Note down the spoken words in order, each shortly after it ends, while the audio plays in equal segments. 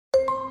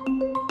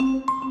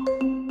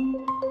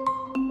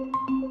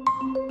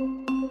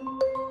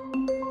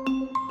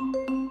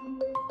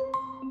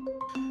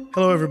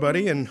Hello,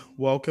 everybody, and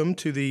welcome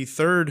to the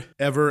third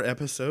ever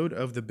episode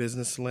of the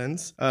Business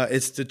Lens.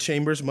 It's the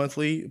Chamber's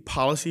monthly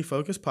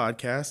policy-focused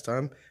podcast.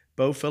 I'm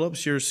Beau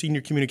Phillips, your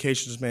Senior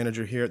Communications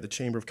Manager here at the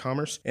Chamber of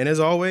Commerce. And as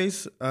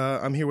always,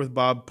 I'm here with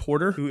Bob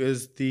Porter, who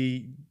is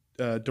the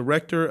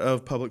Director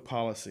of Public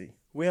Policy.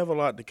 We have a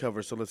lot to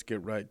cover, so let's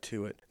get right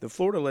to it. The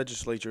Florida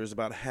legislature is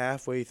about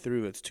halfway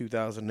through its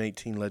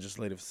 2018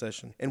 legislative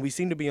session, and we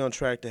seem to be on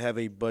track to have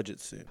a budget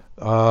soon.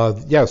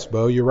 Yes,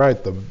 Beau, you're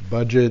right. The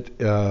budget,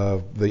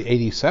 the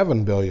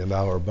 $87 billion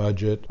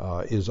budget,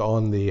 is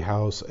on the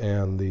House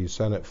and the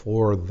Senate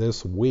floor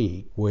this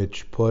week,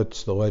 which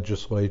puts the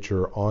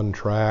legislature on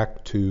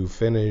track to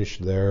finish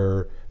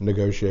their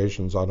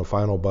negotiations on a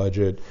final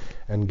budget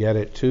and get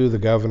it to the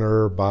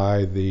governor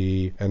by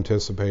the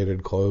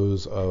anticipated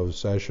close of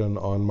session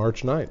on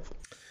March 9th.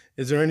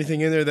 Is there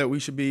anything in there that we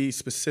should be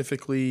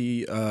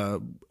specifically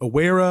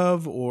aware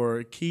of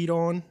or keyed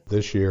on?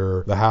 This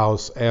year, the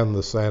House and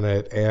the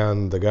Senate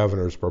and the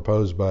governor's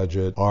proposed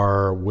budget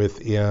are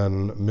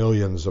within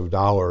millions of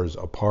dollars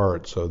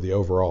apart, so the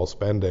overall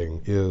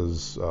spending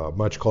is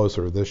much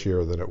closer this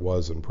year than it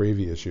was in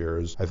previous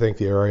years. I think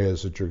the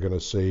areas that you're going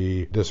to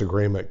see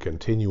disagreement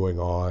continuing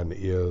on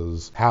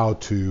is how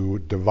to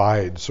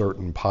divide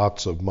certain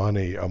pots of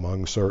money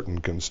among certain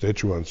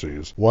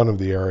constituencies. One of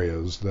the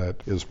areas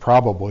that is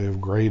probably of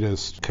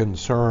greatest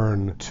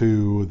concern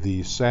to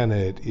the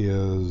Senate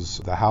is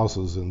the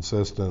House's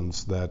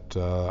insistence that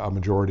a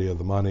majority of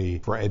the money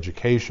for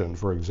education,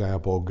 for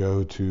example,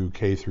 go to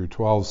K through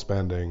 12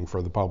 spending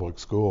for the public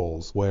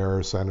schools,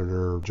 where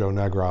Senator Joe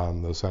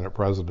Negron, the Senate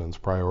President's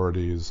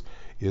priorities,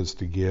 is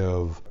to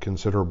give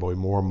considerably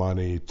more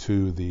money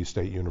to the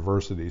state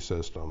university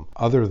system.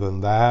 Other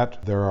than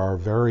that, there are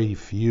very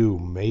few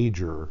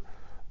major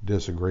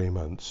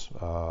disagreements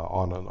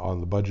on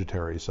the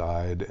budgetary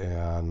side,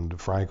 and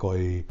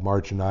frankly,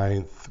 March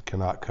 9th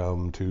cannot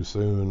come too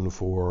soon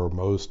for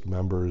most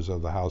members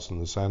of the House and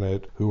the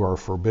Senate, who are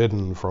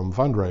forbidden from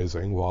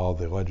fundraising while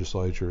the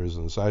legislature is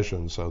in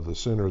session, so the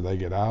sooner they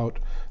get out,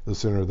 the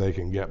sooner they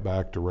can get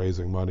back to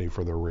raising money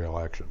for their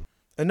reelection.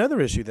 Another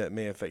issue that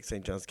may affect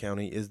St. Johns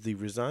County is the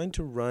Resign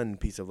to Run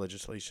piece of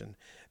legislation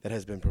that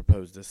has been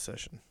proposed this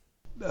session.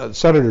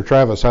 Senator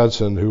Travis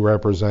Hudson, who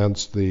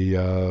represents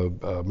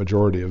the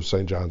majority of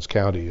St. Johns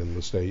County in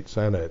the state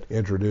Senate,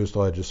 introduced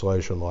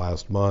legislation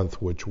last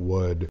month which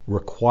would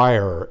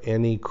require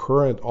any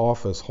current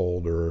office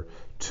holder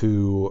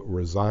to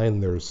resign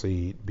their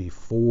seat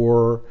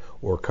before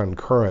or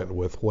concurrent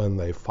with when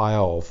they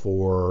file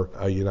for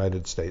a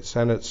United States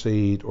Senate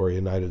seat or a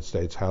United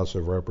States House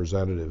of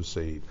Representatives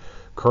seat.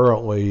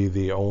 Currently,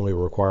 the only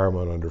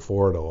requirement under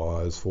Florida law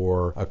is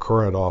for a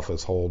current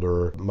office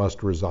holder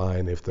must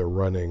resign if they're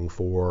running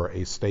for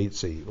a state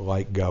seat,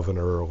 like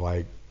governor,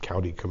 like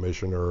county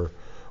commissioner,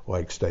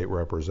 like state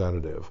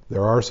representative.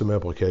 There are some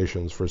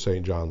implications for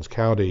St. Johns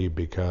County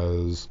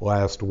because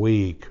last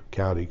week,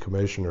 County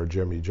Commissioner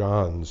Jimmy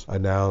Johns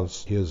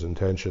announced his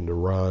intention to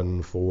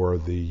run for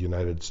the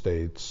United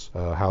States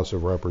House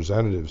of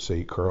Representatives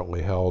seat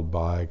currently held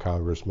by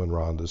Congressman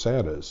Ron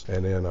DeSantis.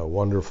 And in a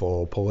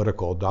wonderful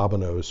political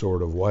domino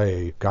sort of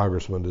way,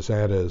 Congressman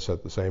DeSantis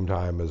at the same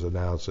time has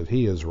announced that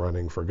he is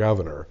running for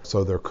governor.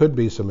 So there could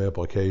be some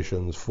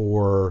implications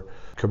for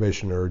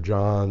Commissioner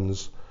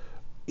Johns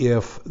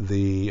if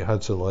the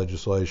Hudson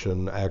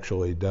legislation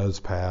actually does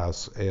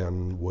pass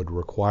and would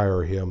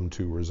require him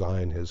to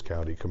resign his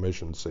county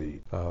commission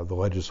seat. The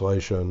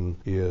legislation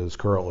is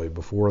currently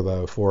before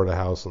the Florida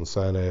House and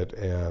Senate,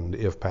 and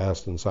if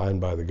passed and signed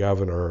by the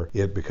governor,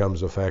 it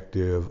becomes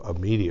effective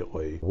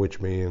immediately, which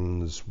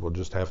means we'll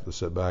just have to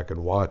sit back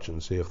and watch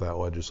and see if that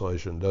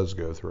legislation does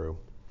go through.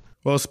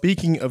 Well,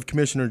 speaking of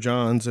Commissioner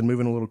Johns and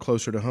moving a little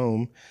closer to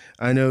home,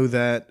 I know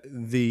that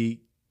the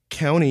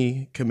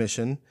county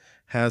commission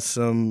has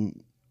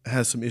some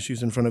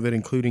issues in front of it,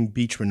 including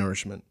beach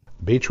renourishment.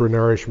 Beach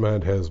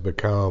renourishment has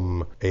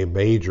become a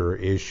major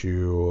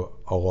issue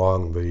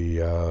along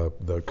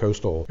the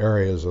coastal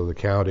areas of the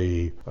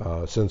county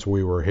since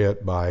we were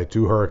hit by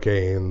 2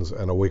 hurricanes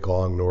and a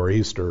week-long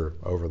nor'easter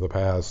over the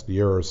past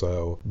year or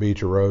so.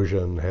 Beach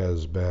erosion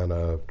has been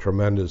a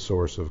tremendous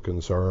source of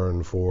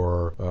concern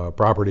for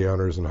property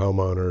owners and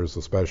homeowners,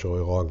 especially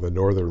along the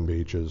northern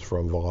beaches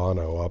from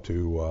Volano up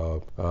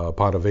to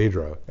Ponte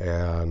Vedra.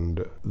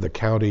 And the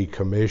county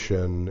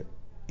commission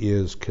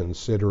is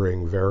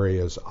considering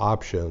various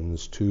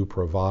options to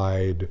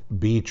provide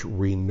beach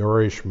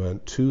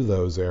renourishment to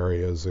those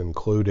areas,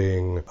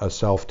 including a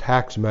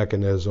self-tax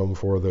mechanism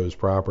for those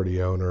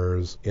property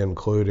owners,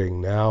 including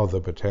now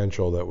the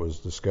potential that was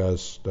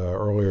discussed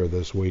earlier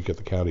this week at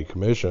the County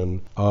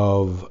Commission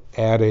of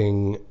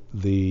adding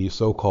the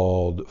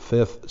so-called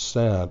 5th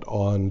cent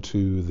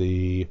onto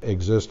the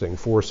existing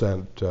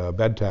 4-cent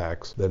bed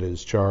tax that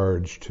is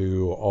charged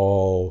to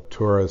all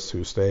tourists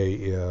who stay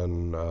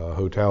in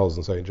hotels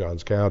in St.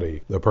 Johns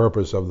County. The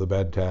purpose of the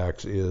bed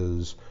tax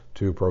is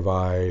to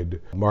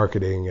provide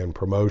marketing and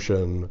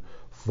promotion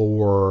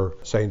for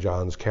St.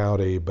 Johns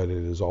County, but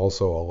it is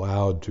also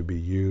allowed to be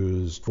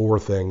used for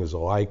things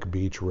like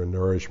beach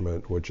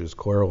renourishment, which is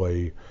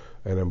clearly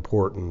an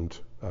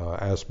important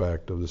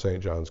aspect of the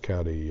St. Johns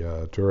County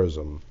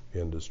tourism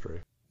industry.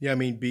 Yeah, I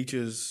mean,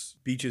 beaches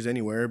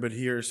anywhere, but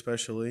here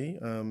especially,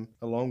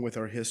 along with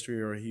our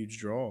history, are a huge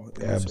draw.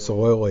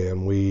 Absolutely,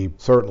 and we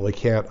certainly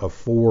can't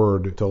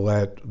afford to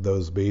let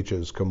those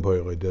beaches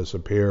completely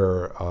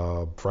disappear.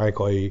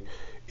 Frankly,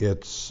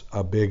 it's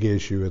a big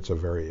issue. It's a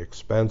very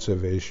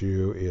expensive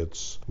issue.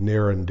 It's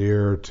near and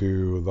dear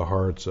to the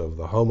hearts of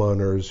the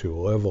homeowners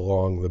who live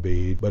along the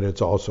beach, but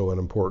it's also an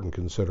important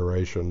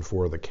consideration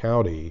for the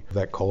county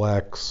that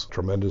collects a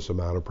tremendous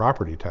amount of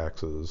property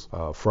taxes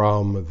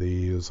from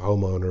these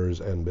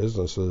homeowners and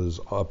businesses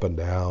up and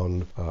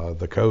down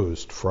the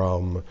coast,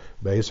 from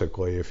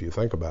basically, if you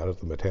think about it,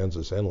 the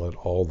Matanzas Inlet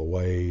all the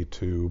way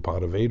to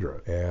Ponte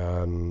Vedra.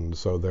 And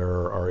so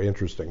there are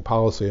interesting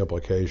policy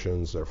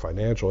implications, there are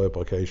financial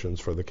implications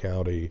for the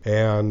county,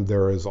 and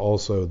there is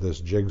also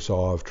this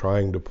jigsaw of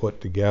trying to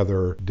put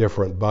together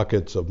different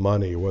buckets of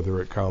money,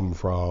 whether it come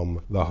from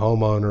the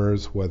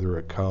homeowners, whether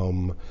it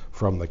come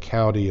from the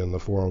county in the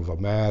form of a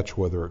match,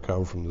 whether it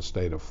come from the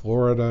state of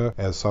Florida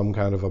as some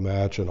kind of a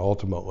match, and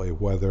ultimately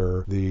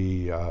whether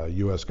the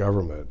U.S.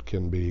 government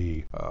can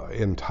be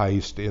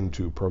enticed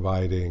into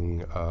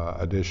providing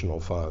additional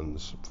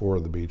funds for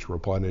the beach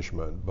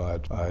replenishment.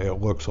 But it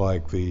looks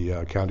like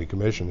the county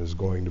commission is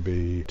going to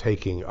be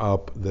taking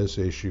up this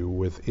issue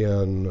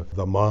within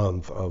the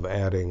month of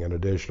adding an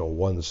additional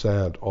 1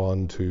 cent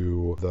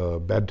onto the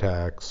bed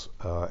tax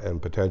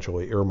and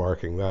potentially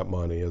earmarking that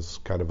money as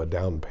kind of a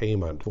down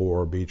payment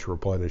for beach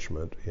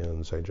replenishment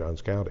in St.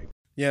 Johns County.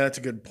 Yeah, that's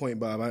a good point,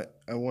 Bob.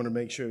 I want to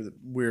make sure that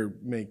we're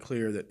made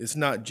clear that it's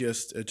not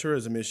just a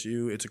tourism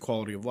issue, it's a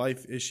quality of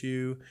life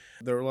issue.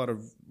 There are a lot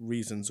of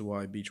reasons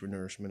why beach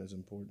renourishment is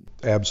important.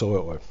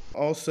 Absolutely.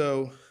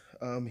 Also,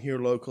 here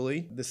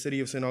locally, the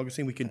city of St.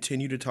 Augustine, we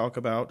continue to talk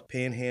about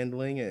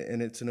panhandling,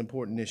 and it's an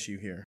important issue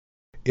here.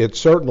 It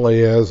certainly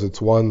is. It's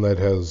one that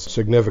has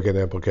significant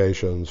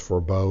implications for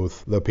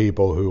both the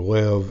people who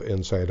live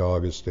in St.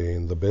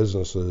 Augustine, the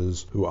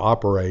businesses who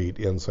operate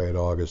in St.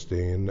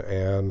 Augustine,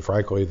 and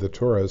frankly, the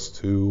tourists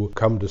who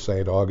come to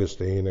St.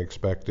 Augustine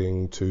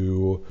expecting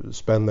to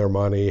spend their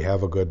money,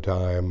 have a good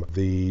time.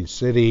 The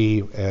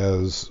city,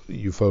 as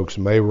you folks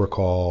may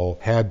recall,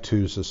 had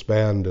to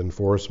suspend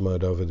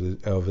enforcement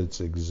of its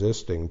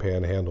existing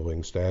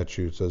panhandling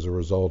statutes as a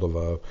result of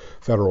a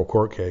federal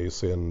court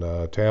case in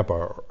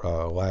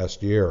Tampa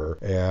last year,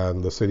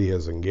 and the city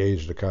has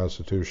engaged a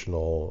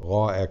constitutional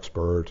law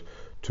expert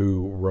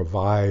to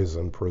revise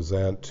and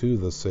present to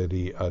the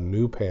city a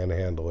new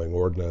panhandling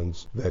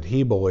ordinance that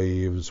he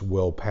believes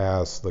will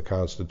pass the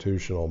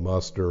constitutional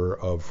muster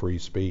of free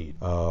speech.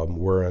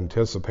 We're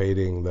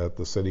anticipating that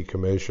the city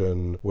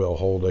commission will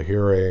hold a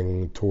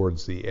hearing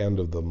towards the end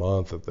of the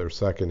month at their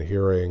second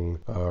hearing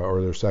or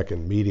their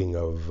second meeting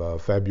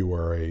of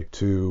February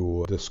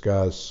to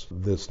discuss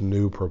this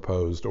new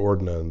proposed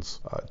ordinance.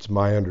 It's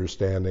my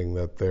understanding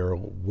that there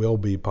will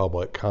be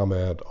public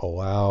comment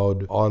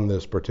allowed on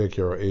this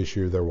particular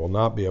issue. There will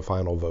not be a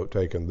final vote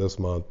taken this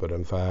month, but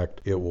in fact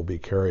it will be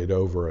carried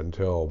over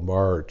until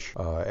March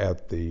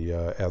at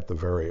the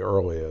very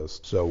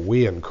earliest. So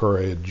we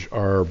encourage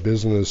our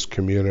business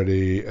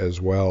community as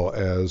well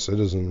as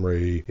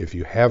citizenry, if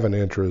you have an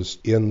interest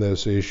in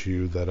this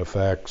issue that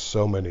affects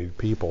so many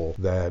people,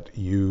 that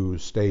you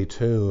stay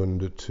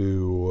tuned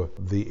to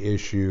the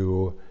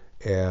issue,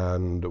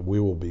 and we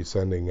will be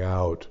sending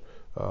out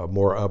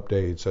more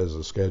updates as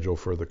the schedule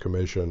for the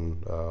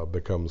commission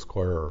becomes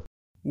clearer.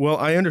 Well,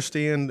 I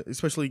understand,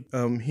 especially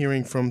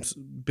hearing from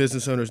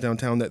business owners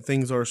downtown, that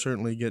things are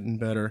certainly getting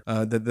better,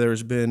 that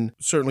there's been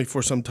certainly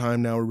for some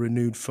time now a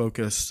renewed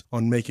focus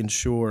on making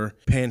sure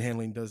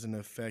panhandling doesn't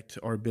affect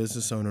our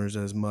business owners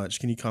as much.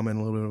 Can you comment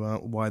a little bit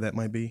about why that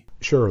might be?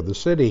 Sure. The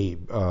city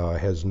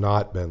has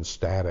not been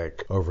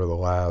static over the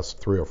last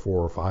 3 or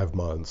 4 or 5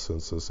 months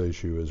since this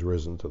issue has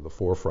risen to the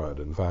forefront.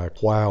 In fact,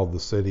 while the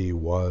city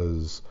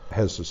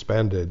has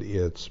suspended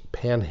its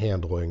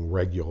panhandling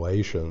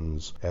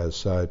regulations as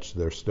such,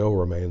 there still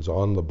remains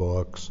on the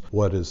books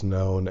what is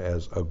known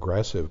as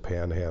aggressive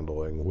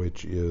panhandling,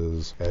 which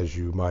is, as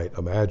you might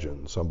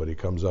imagine, somebody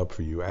comes up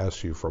for you,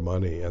 asks you for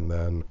money, and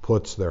then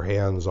puts their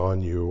hands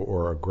on you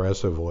or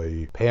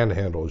aggressively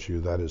panhandles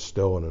you. That is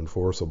still an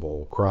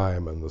enforceable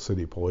crime, and the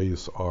city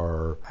police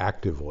are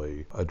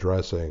actively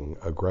addressing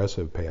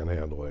aggressive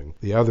panhandling.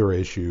 The other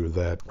issue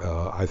that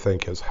I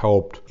think has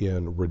helped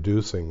in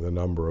reducing the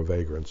number of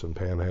vagrants and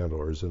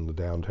panhandlers in the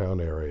downtown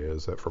area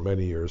is that for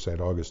many years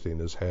St. Augustine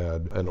has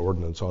had an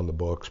ordinance on the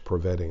books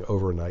preventing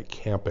overnight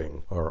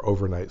camping or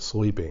overnight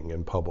sleeping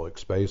in public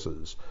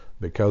spaces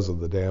because of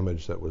the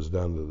damage that was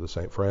done to the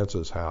St.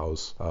 Francis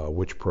House,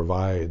 which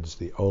provides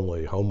the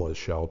only homeless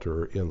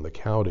shelter in the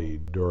county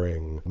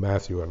during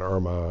Matthew and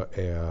Irma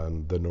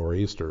and the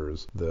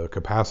nor'easters. The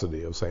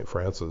capacity of St.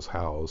 Francis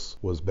House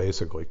was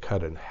basically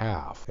cut in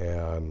half,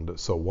 and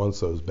so once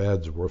those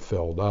beds were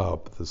filled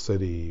up, the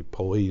city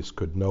police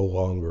could no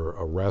longer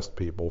arrest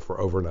people for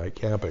overnight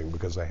camping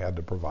because they had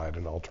to provide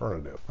an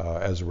alternative.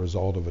 As a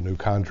result of a new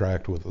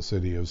contract with the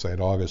city of St.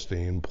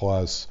 Augustine,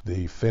 plus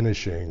the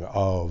finishing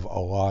of a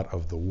lot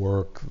lot of the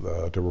work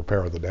to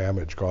repair the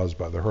damage caused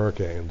by the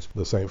hurricanes.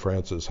 The St.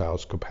 Francis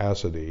House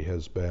capacity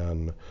has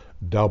been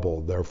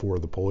doubled. Therefore,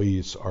 the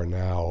police are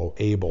now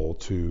able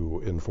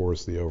to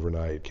enforce the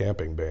overnight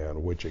camping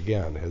ban, which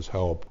again has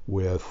helped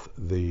with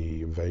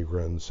the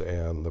vagrants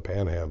and the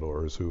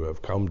panhandlers who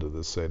have come to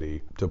the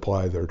city to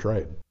ply their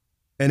trade.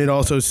 And it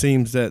also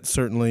seems that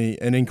certainly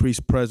an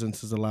increased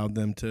presence has allowed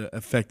them to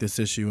affect this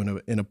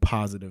issue in a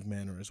positive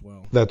manner as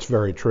well. That's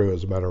very true.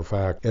 As a matter of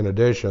fact, in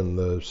addition,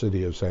 the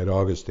city of St.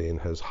 Augustine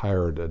has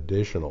hired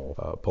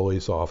additional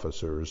police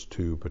officers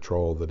to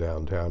patrol the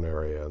downtown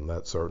area, and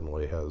that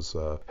certainly has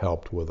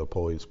helped with a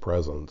police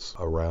presence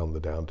around the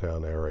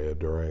downtown area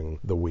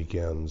during the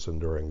weekends and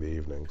during the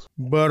evenings.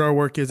 But our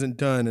work isn't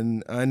done,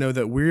 and I know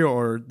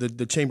that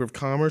the Chamber of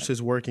Commerce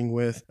is working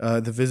with the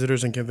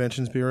Visitors and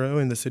Conventions Bureau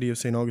in the city of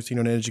St. Augustine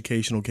on an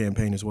educational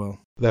campaign as well.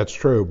 That's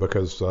true,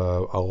 because a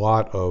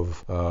lot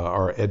of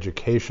our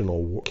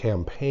educational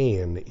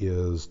campaign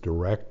is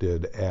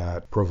directed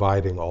at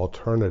providing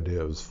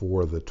alternatives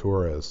for the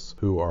tourists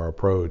who are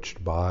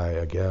approached by,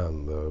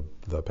 again,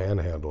 the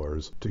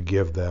panhandlers to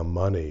give them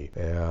money.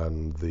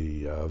 And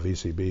the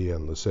VCB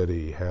and the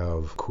city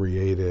have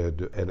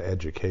created an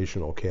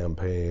educational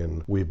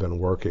campaign. We've been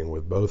working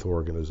with both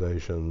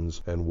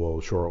organizations and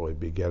will shortly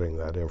be getting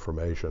that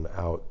information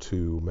out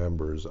to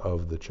members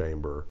of the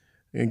chamber.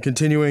 And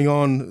continuing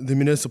on the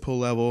municipal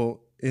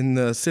level, in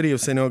the city of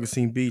St.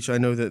 Augustine Beach, I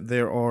know that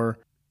there are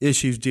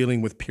issues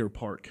dealing with Pier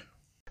Park.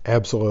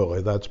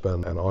 Absolutely. That's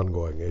been an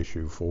ongoing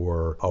issue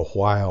for a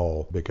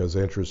while because,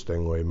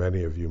 interestingly,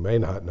 many of you may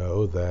not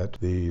know that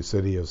the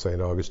city of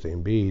St.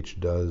 Augustine Beach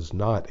does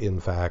not, in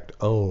fact,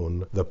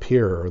 own the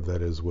pier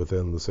that is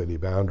within the city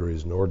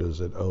boundaries, nor does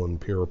it own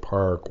Pier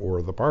Park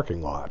or the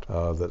parking lot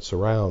that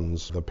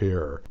surrounds the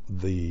pier.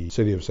 The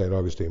city of St.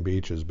 Augustine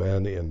Beach has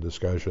been in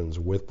discussions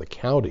with the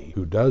county,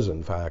 who does,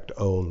 in fact,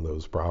 own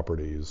those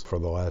properties for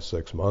the last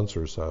 6 months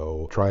or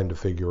so, trying to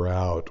figure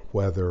out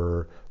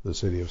whether the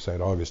city of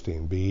St.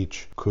 Augustine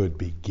Beach could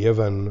be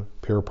given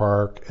Pier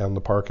Park and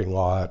the parking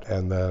lot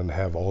and then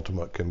have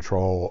ultimate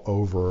control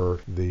over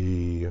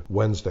the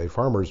Wednesday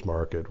farmers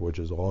market, which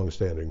is a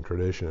long-standing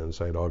tradition in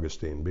St.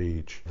 Augustine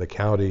Beach. The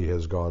county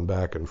has gone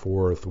back and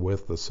forth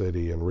with the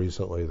city, and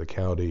recently the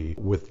county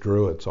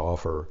withdrew its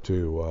offer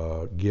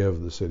to give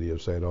the city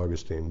of St.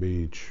 Augustine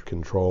Beach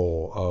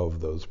control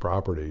of those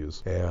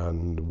properties,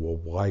 and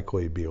will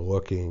likely be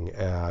looking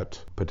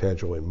at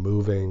potentially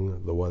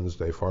moving the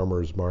Wednesday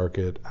farmers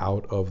market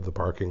out of the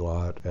parking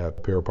lot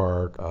at Pier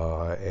Park,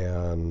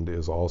 and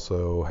is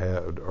also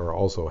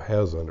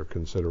has under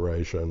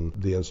consideration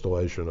the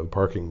installation of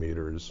parking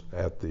meters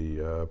at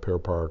the Pier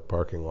Park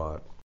parking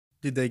lot.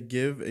 Did they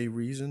give a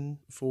reason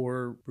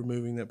for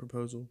removing that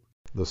proposal?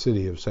 The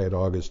city of St.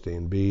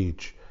 Augustine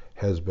Beach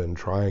has been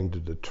trying to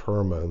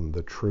determine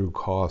the true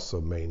costs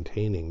of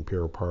maintaining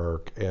Pier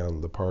Park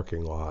and the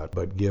parking lot,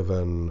 but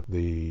given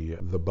the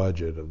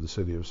budget of the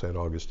city of St.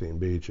 Augustine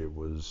Beach,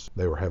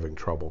 they were having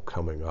trouble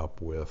coming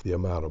up with the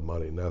amount of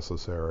money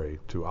necessary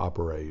to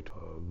operate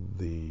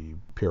the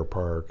Pier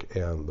Park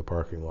and the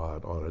parking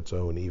lot on its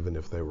own, even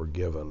if they were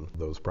given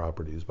those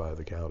properties by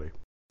the county.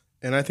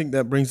 And I think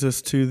that brings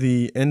us to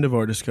the end of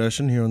our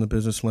discussion here on the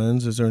Business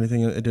Lens. Is there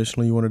anything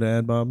additional you wanted to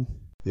add, Bob?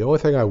 The only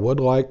thing I would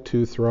like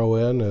to throw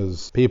in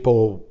is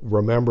people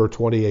remember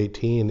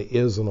 2018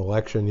 is an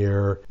election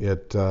year.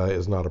 It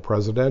is not a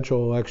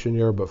presidential election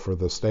year, but for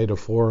the state of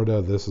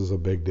Florida, this is a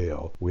big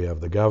deal. We have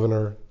the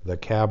governor, the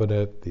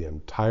cabinet, the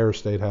entire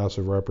state House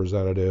of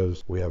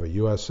Representatives. We have a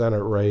U.S.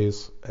 Senate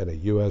race and a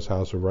U.S.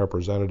 House of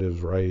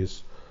Representatives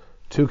race.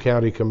 2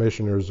 county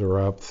commissioners are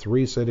up,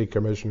 3 city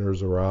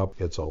commissioners are up.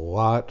 It's a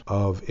lot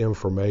of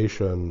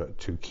information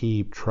to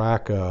keep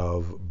track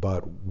of,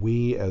 but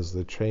we as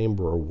the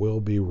chamber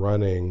will be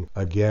running,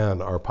 again,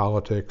 our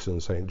Politics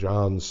in St.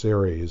 John's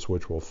series,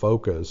 which will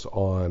focus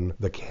on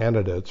the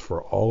candidates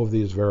for all of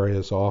these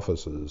various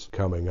offices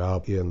coming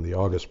up in the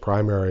August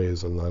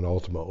primaries and then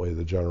ultimately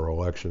the general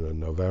election in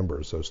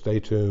November. So stay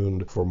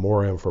tuned for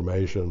more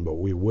information, but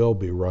we will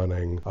be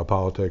running a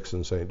Politics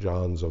in St.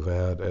 John's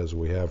event as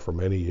we have for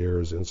many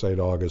years in St.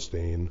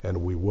 Augustine, and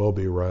we will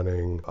be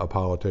running a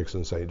Politics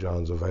in St.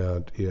 John's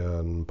event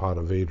in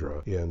Ponte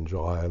Vedra in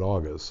July and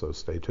August, so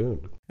stay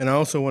tuned. And I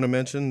also want to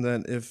mention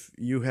that if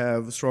you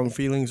have strong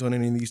feelings on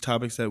any of these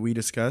topics that we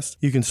discussed,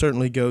 you can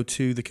certainly go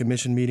to the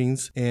commission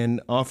meetings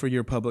and offer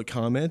your public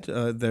comment.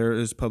 There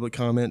is public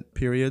comment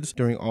periods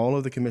during all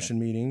of the commission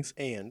meetings.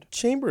 And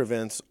chamber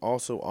events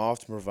also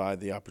often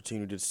provide the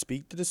opportunity to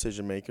speak to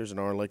decision makers and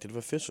our elected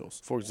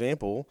officials. For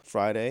example,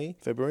 Friday,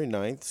 February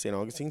 9th, St.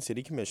 Augustine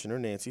City Commissioner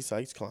Nancy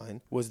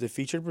Sykes-Klein was the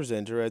featured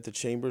presenter at the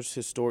Chamber's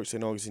Historic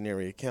St. Augustine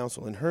Area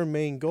Council, and her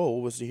main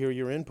goal was to hear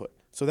your input.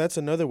 So that's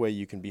another way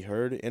you can be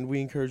heard, and we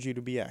encourage you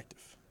to be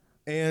active.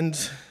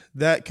 And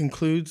that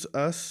concludes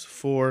us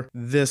for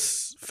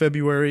this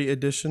February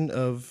edition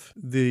of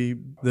the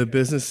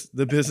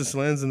Business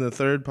Lens and the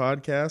third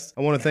podcast.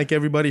 I want to thank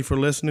everybody for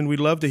listening. We'd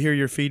love to hear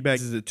your feedback.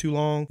 Is it too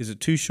long? Is it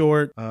too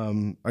short?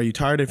 Are you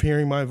tired of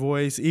hearing my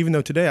voice? Even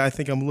though today I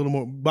think I'm a little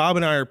more. Bob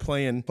and I are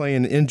playing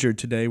injured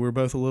today. We're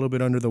both a little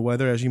bit under the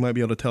weather, as you might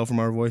be able to tell from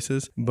our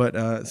voices, but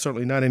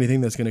certainly not anything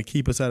that's going to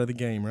keep us out of the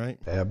game, right?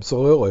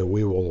 Absolutely.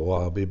 We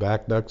will be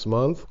back next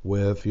month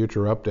with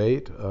future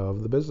update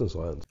of the Business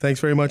Lens.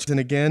 Thanks very much. And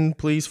again,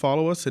 please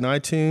follow us in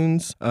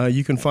iTunes.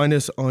 You can find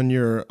us on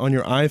your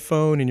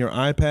iPhone and your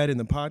iPad in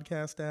the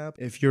podcast app.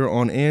 If you're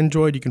on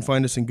Android, you can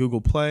find us in Google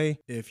Play.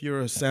 If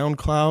you're a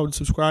SoundCloud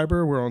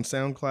subscriber, we're on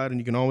SoundCloud, and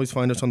you can always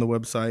find us on the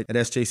website at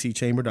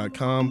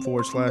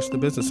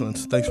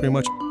sjcchamber.com/thebusinesslens. Thanks very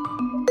much.